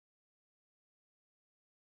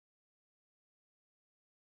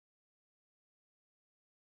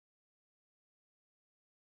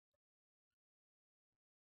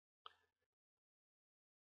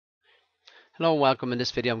Hello and welcome. In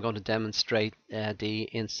this video I'm going to demonstrate the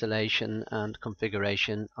installation and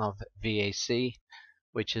configuration of VAC,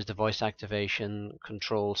 which is the voice activation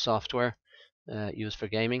control software used for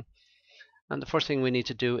gaming. And the first thing we need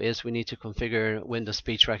to do is we need to configure Windows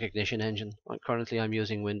speech recognition engine. Currently I'm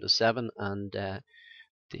using Windows 7 and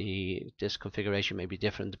this configuration may be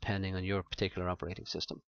different depending on your particular operating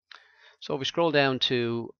system. So if we scroll down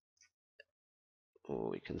to,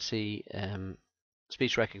 we can see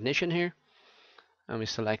speech recognition here. And we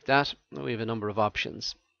select that, we have a number of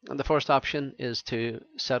options. And the first option is to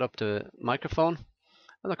set up the microphone.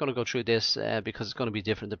 I'm not going to go through this because it's going to be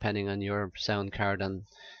different depending on your sound card and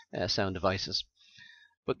sound devices.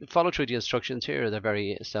 But follow through the instructions here, they're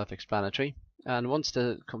very self-explanatory. And once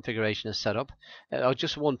the configuration is set up,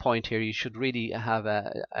 just one point here, you should really have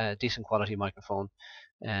a decent quality microphone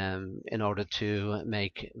in order to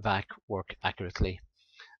make VAC work accurately.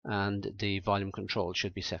 And the volume control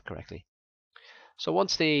should be set correctly. So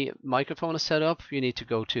once the microphone is set up, you need to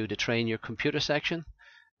go to the train your computer section,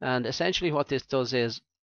 and essentially what this does is,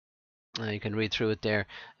 you can read through it there,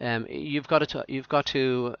 you've got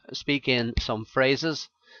to speak in some phrases,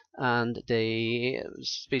 and the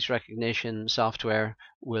speech recognition software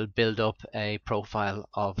will build up a profile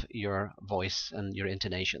of your voice and your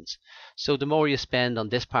intonations. So the more you spend on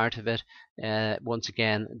this part of it, once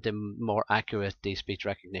again, the more accurate the speech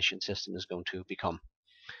recognition system is going to become.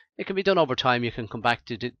 It can be done over time. You can come back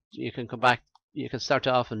to you can start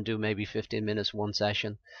off and do maybe 15 minutes one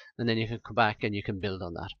session, and then you can come back and you can build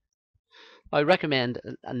on that. I recommend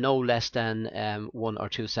no less than 1 or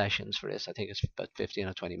 2 sessions for this. I think it's about 15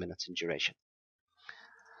 or 20 minutes in duration.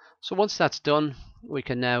 So once that's done, we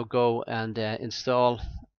can now go and install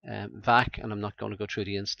VAC, and I'm not going to go through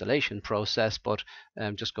the installation process, but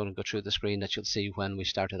I'm just going to go through the screen that you'll see when we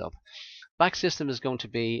start it up. VAC system is going to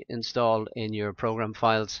be installed in your program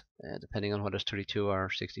files, depending on whether it's 32 or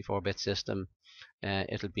 64-bit system.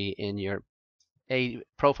 It'll be in your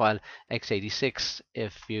profile x86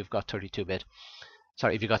 if you've got 32-bit.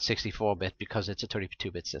 Sorry, if you've got 64-bit, because it's a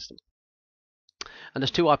 32-bit system. And there's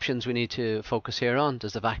 2 options we need to focus here on.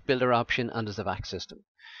 There's the VAC builder option and there's the VAC system.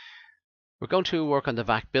 We're going to work on the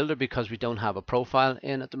VAC builder because we don't have a profile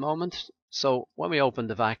in at the moment. So when we open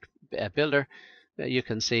the VAC builder, you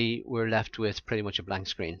can see we're left with pretty much a blank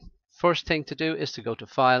screen. First thing to do is to go to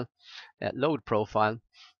File, Load Profile.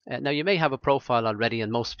 Now you may have a profile already,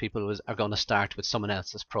 and most people are going to start with someone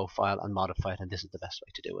else's profile and modify it, and this is the best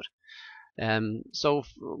way to do it. So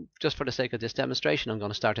just for the sake of this demonstration, I'm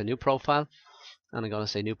going to start a new profile, and I'm going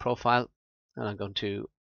to say New Profile, and I'm going to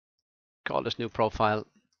call this new profile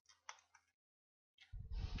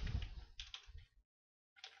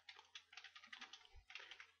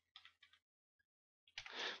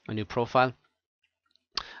my new profile.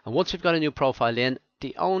 And once we've got a new profile in,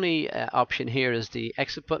 the only option here is the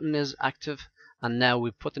exit button is active, and now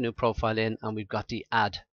we've put the new profile in and we've got the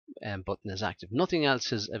add button is active. Nothing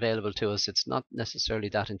else is available to us. It's not necessarily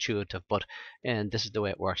that intuitive, but this is the way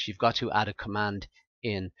it works. You've got to add a command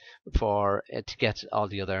in for to get all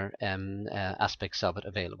the other aspects of it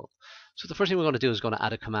available. So the first thing we're going to do is going to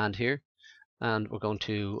add a command here, and we're going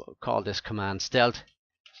to call this command stealth.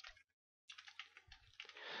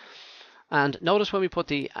 And notice when we put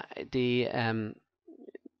the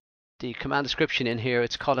command description in here,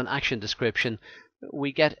 it's called an action description.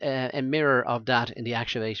 We get a mirror of that in the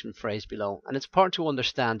activation phrase below. And it's important to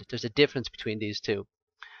understand there's a difference between these two.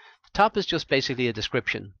 The top is just basically a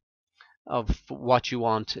description of what you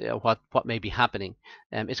want, what may be happening.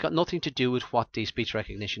 It's got nothing to do with what the speech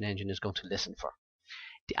recognition engine is going to listen for.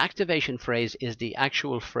 The activation phrase is the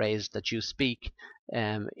actual phrase that you speak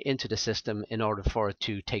into the system in order for it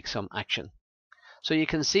to take some action. So you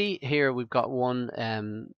can see here we've got one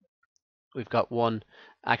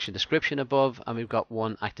action description above, and we've got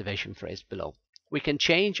one activation phrase below. We can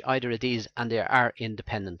change either of these, and they are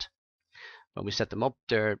independent. When we set them up,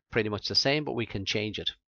 they're pretty much the same, but we can change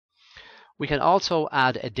it. We can also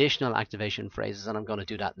add additional activation phrases, and I'm going to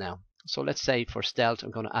do that now. So let's say for stealth, I'm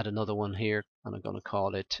going to add another one here, and I'm going to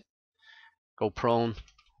call it Go Prone.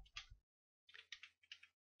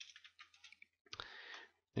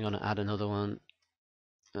 I'm going to add another one,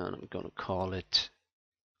 and I'm going to call it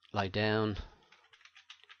Lie Down.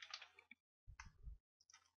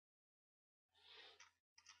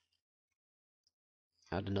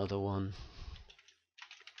 Add another one.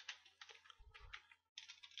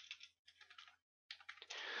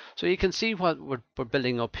 So you can see what we're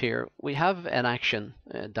building up here. We have an action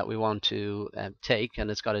that we want to take, and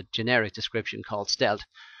it's got a generic description called stealth.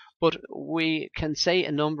 But we can say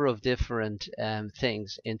a number of different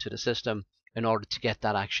things into the system in order to get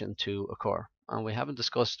that action to occur. and we haven't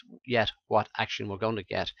discussed yet what action we're going to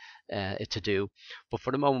get it to do, but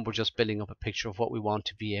for the moment we're just building up a picture of what we want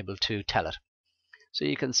to be able to tell it. So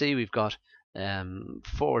you can see we've got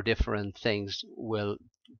 4 different things will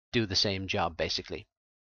do the same job basically.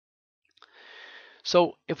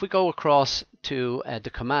 So if we go across to the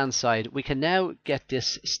command side, we can now get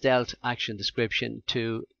this stealth action description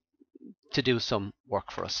to do some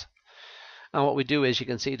work for us. And what we do is, you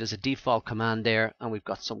can see there's a default command there, and we've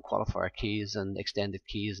got some qualifier keys and extended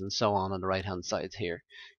keys and so on the right hand side here.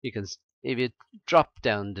 You can, if you drop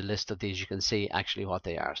down the list of these, you can see actually what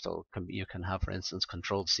they are. So you can have, for instance,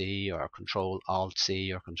 Control C or Control Alt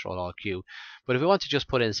C or Control Alt Q. But if we want to just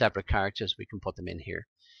put in separate characters, we can put them in here.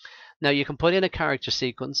 Now you can put in a character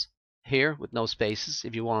sequence here with no spaces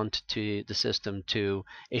if you want the system to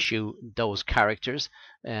issue those characters.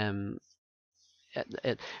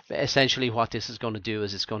 Essentially what this is going to do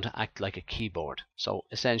is it's going to act like a keyboard. So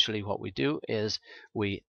essentially what we do is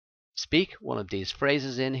we speak one of these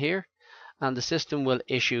phrases in here, and the system will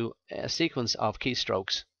issue a sequence of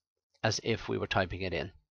keystrokes as if we were typing it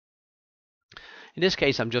in. In this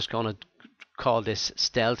case, I'm just going to call this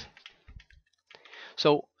stealth.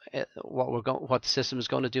 So what the system is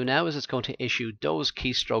going to do now is it's going to issue those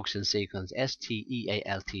keystrokes in sequence,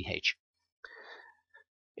 STEALTH.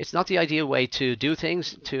 It's not the ideal way to do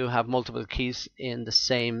things, to have multiple keys in the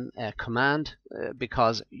same command,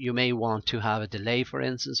 because you may want to have a delay, for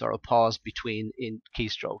instance, or a pause between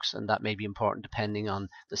keystrokes, and that may be important depending on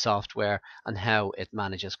the software and how it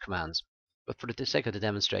manages commands. But for the sake of the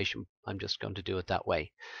demonstration, I'm just going to do it that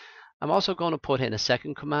way. I'm also going to put in a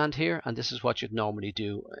second command here, and this is what you'd normally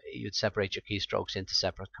do. You'd separate your keystrokes into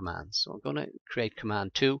separate commands. So I'm going to create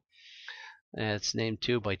command 2. It's named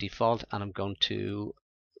 2 by default, and I'm going to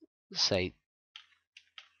say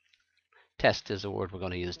test is the word we're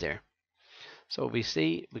going to use there. So we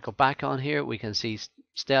go back on here, we can see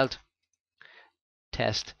stealth,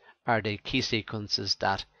 test are the key sequences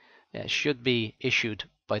that should be issued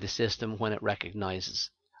by the system when it recognizes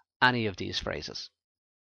any of these phrases.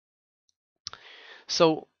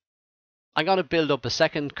 So I'm going to build up a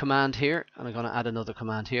second command here, and I'm going to add another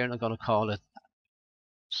command here, and I'm going to call it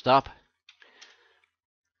stop.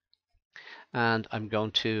 And I'm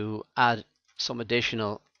going to add some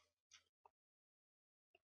additional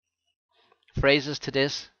phrases to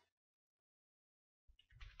this.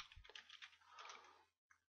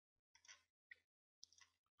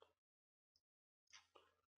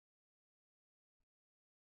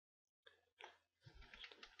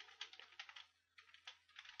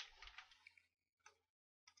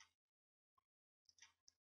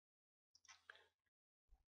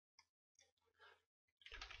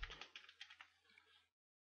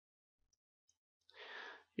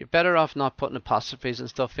 You're better off not putting apostrophes and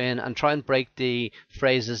stuff in, and try and break the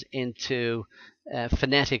phrases into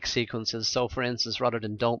phonetic sequences. So for instance, rather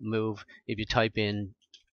than don't move, if you type in,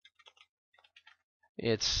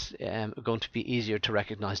 it's going to be easier to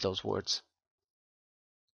recognize those words.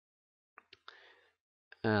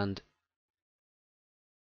 And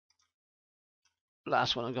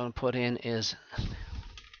last one I'm going to put in is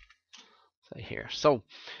say here. So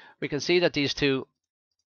we can see that these two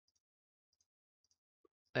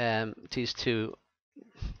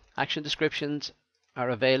action descriptions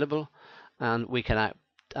are available, and we can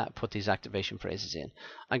put these activation phrases in.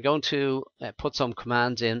 I'm going to put some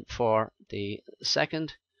commands in for the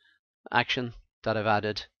second action that I've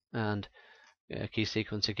added, and key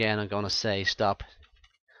sequence again, I'm going to say stop,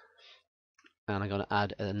 and I'm going to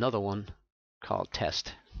add another one called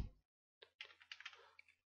test,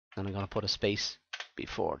 and I'm going to put a space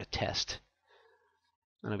before the test.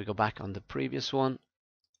 And if we go back on the previous one,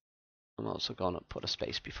 I'm also going to put a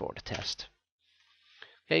space before the test.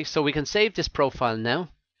 Okay, so we can save this profile now,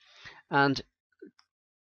 and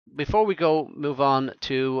before we move on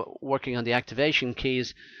to working on the activation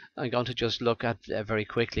keys, I'm going to just look at very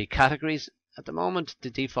quickly categories. At the moment,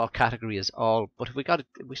 the default category is all, but if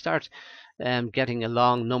we start getting a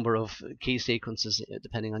long number of key sequences,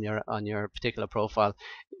 depending on your particular profile,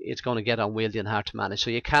 it's going to get unwieldy and hard to manage.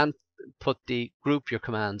 So you can group your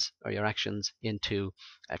commands or your actions into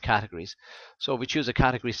categories. So if we choose a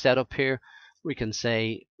category setup here, we can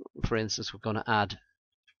say, for instance, we're going to add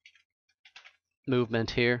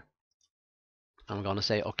movement here. I'm going to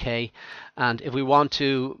say OK, and if we want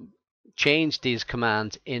to change these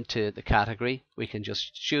commands into the category, we can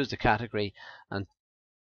just choose the category and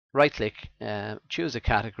right click, choose a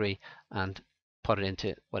category and put it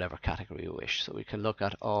into whatever category you wish. So we can look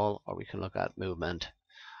at all, or we can look at movement,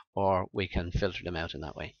 or we can filter them out in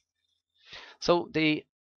that way. So the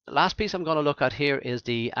last piece I'm going to look at here is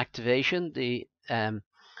the activation, the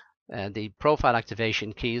the profile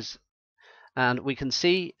activation keys, and we can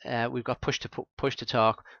see we've got push to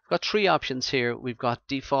talk. We've got three options here. We've got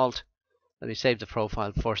default. Let me save the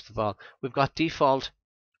profile first of all. We've got default,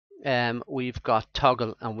 we've got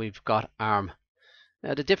toggle, and we've got ARM.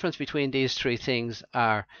 Now the difference between these three things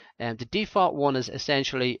are the default one is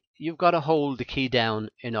essentially you've got to hold the key down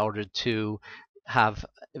in order to have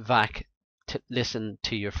VAC to listen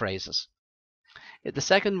to your phrases. The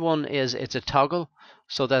second one is it's a toggle,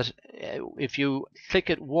 so that if you click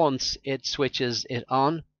it once, it switches it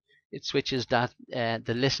on. It switches that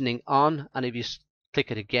the listening on, and if you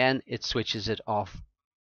click it again, it switches it off.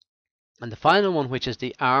 And the final one, which is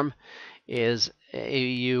the ARM, is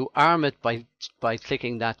you arm it by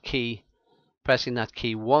clicking that key, pressing that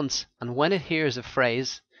key once, and when it hears a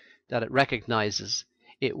phrase that it recognizes,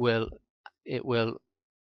 it will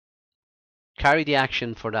carry the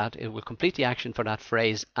action for that. It will complete the action for that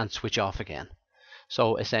phrase and switch off again.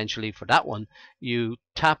 So essentially, for that one, you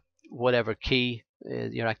tap whatever key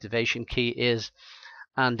your activation key is,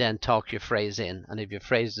 and then talk your phrase in, and if your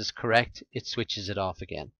phrase is correct, it switches it off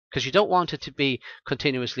again, because you don't want it to be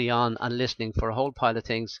continuously on and listening for a whole pile of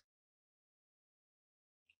things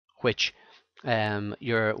which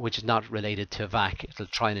is not related to VAC. It'll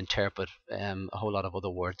try and interpret a whole lot of other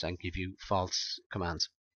words and give you false commands.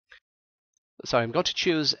 So I'm going to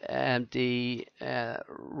choose the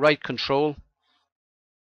right control,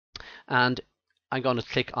 and I'm going to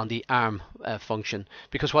click on the ARM function,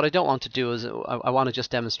 because what I don't want to do is I want to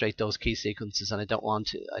just demonstrate those key sequences, and I don't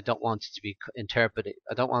want it to be interpreted.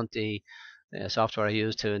 I don't want the software I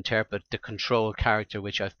use to interpret the control character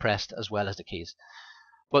which I've pressed as well as the keys.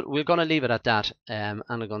 But we're going to leave it at that, and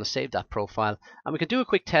I'm going to save that profile. And we can do a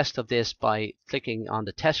quick test of this by clicking on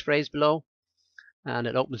the test phrase below, and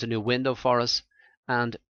it opens a new window for us.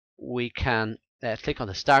 And we can click on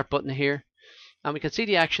the start button here, and we can see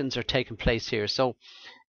the actions are taking place here. So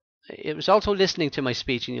it was also listening to my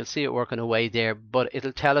speech, and you'll see it working away there, but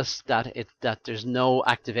it'll tell us that there's no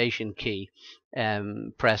activation key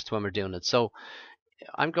pressed when we're doing it. So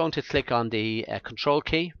I'm going to click on the control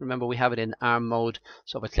key. Remember, we have it in ARM mode,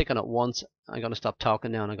 so if I click on it once, I'm going to stop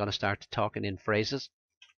talking now, and I'm going to start talking in phrases.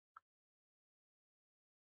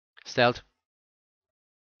 Stealth.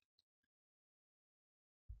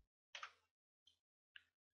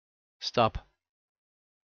 Stop.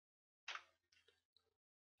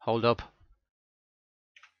 Hold up.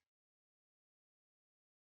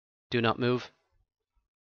 Do not move.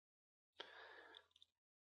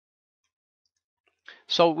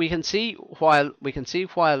 So we can see while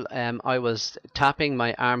I was tapping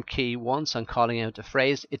my ARM key once and calling out the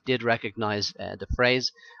phrase, it did recognize the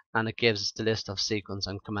phrase, and it gives us the list of sequence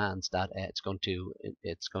and commands that it's going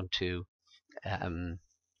to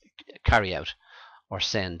carry out or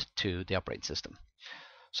send to the operating system.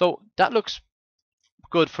 So that looks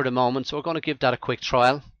good for the moment. So we're going to give that a quick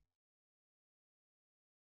trial.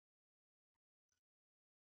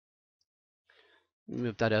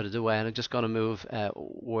 Move that out of the way, and I'm just going to move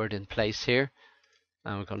Word in place here,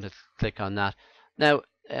 and we're going to click on that. Now,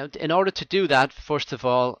 in order to do that, first of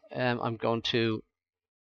all, I'm going to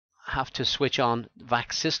have to switch on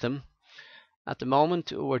VAC system. At the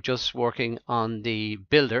moment, we're just working on the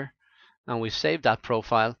builder, and we've saved that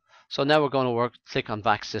profile. So now we're going to click on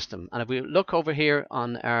VAC system, and if we look over here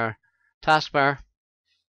on our taskbar,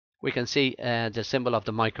 we can see the symbol of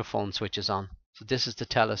the microphone switch is on. So this is to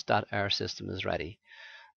tell us that our system is ready.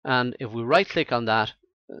 And if we right click on that,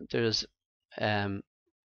 there's an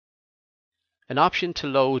option to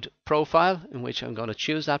load profile, in which I'm going to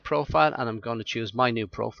choose that profile, and I'm going to choose my new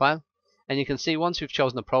profile. And you can see once we've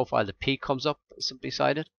chosen the profile, the P comes up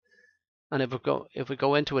beside it. And if we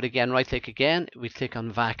go into it again, right click again, we click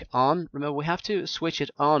on VAC on. Remember, we have to switch it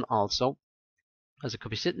on also, as it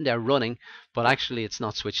could be sitting there running, but actually it's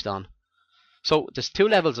not switched on. So there's two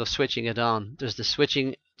levels of switching it on. There's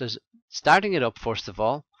starting it up first of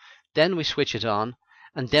all, then we switch it on,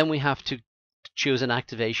 and then we have to choose an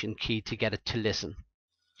activation key to get it to listen.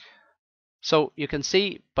 So you can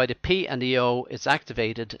see by the P and the O, it's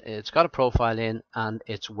activated, it's got a profile in, and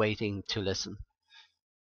it's waiting to listen.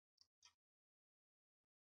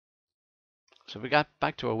 So we got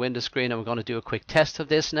back to our window screen, and we're going to do a quick test of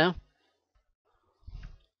this now.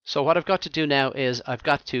 So what I've got to do now is I've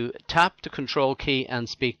got to tap the control key and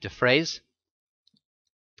speak the phrase.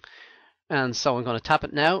 And so I'm going to tap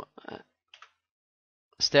it now.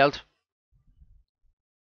 Stealth.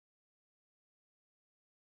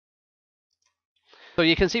 So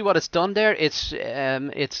you can see what it's done there. It's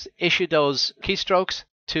issued those keystrokes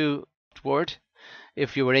to Word.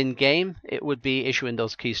 If you were in game, it would be issuing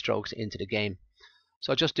those keystrokes into the game.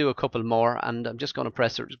 So I'll just do a couple more, and I'm just going to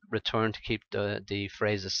press return to keep the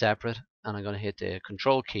phrases separate, and I'm going to hit the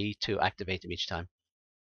control key to activate them each time.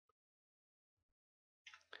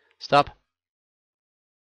 Stop.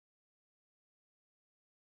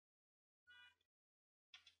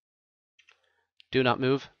 Do not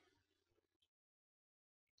move.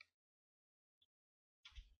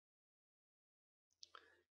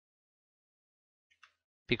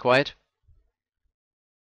 Be quiet.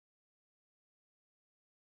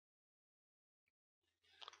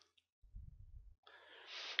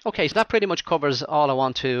 Okay, so that pretty much covers all I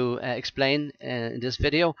want to explain in this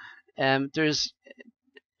video. There's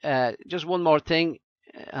just one more thing,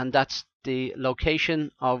 and that's the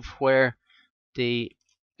location of where the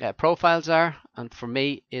profiles are, and for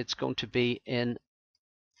me it's going to be in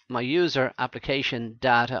my user application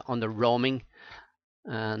data under roaming,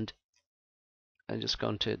 and I'm just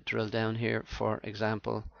going to drill down here for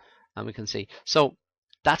example, and we can see, so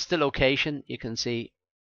that's the location. You can see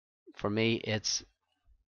for me it's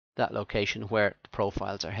that location where the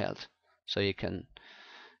profiles are held. So you can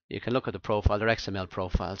look at the profile, they're XML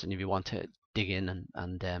profiles, and if you want to dig in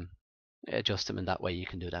and adjust them in that way, you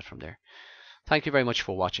can do that from there. Thank you very much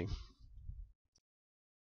for watching.